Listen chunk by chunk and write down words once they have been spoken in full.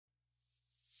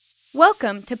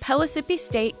Welcome to Pellissippi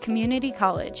State Community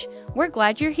College. We're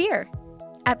glad you're here.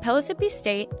 At Pellissippi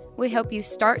State, we help you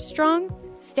start strong,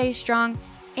 stay strong,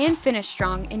 and finish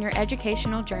strong in your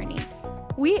educational journey.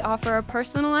 We offer a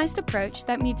personalized approach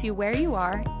that meets you where you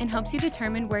are and helps you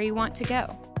determine where you want to go.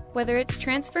 Whether it's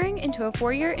transferring into a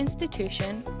four-year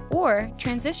institution or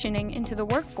transitioning into the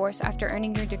workforce after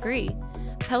earning your degree,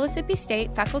 Pellissippi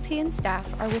State faculty and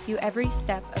staff are with you every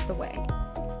step of the way.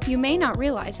 You may not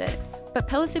realize it, but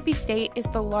Pellissippi State is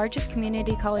the largest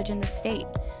community college in the state,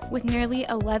 with nearly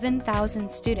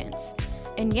 11,000 students,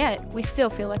 and yet we still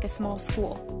feel like a small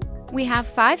school. We have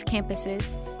 5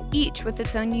 campuses, each with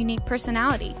its own unique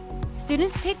personality.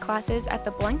 Students take classes at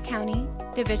the Blount County,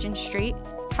 Division Street,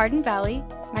 Hardin Valley,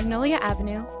 Magnolia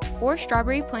Avenue, or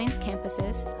Strawberry Plains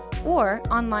campuses, or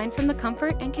online from the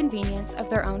comfort and convenience of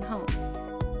their own home.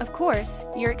 Of course,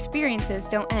 your experiences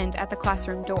don't end at the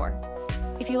classroom door.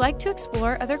 If you like to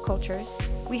explore other cultures,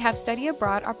 we have study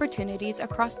abroad opportunities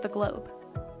across the globe.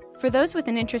 For those with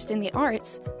an interest in the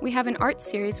arts, we have an art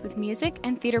series with music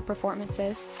and theater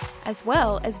performances, as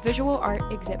well as visual art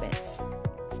exhibits.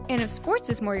 And if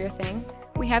sports is more your thing,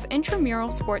 we have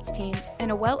intramural sports teams and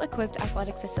a well-equipped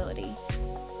athletic facility.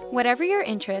 Whatever your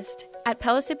interest, at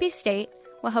Pellissippi State,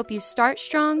 will help you start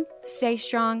strong, stay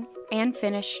strong, and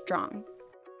finish strong.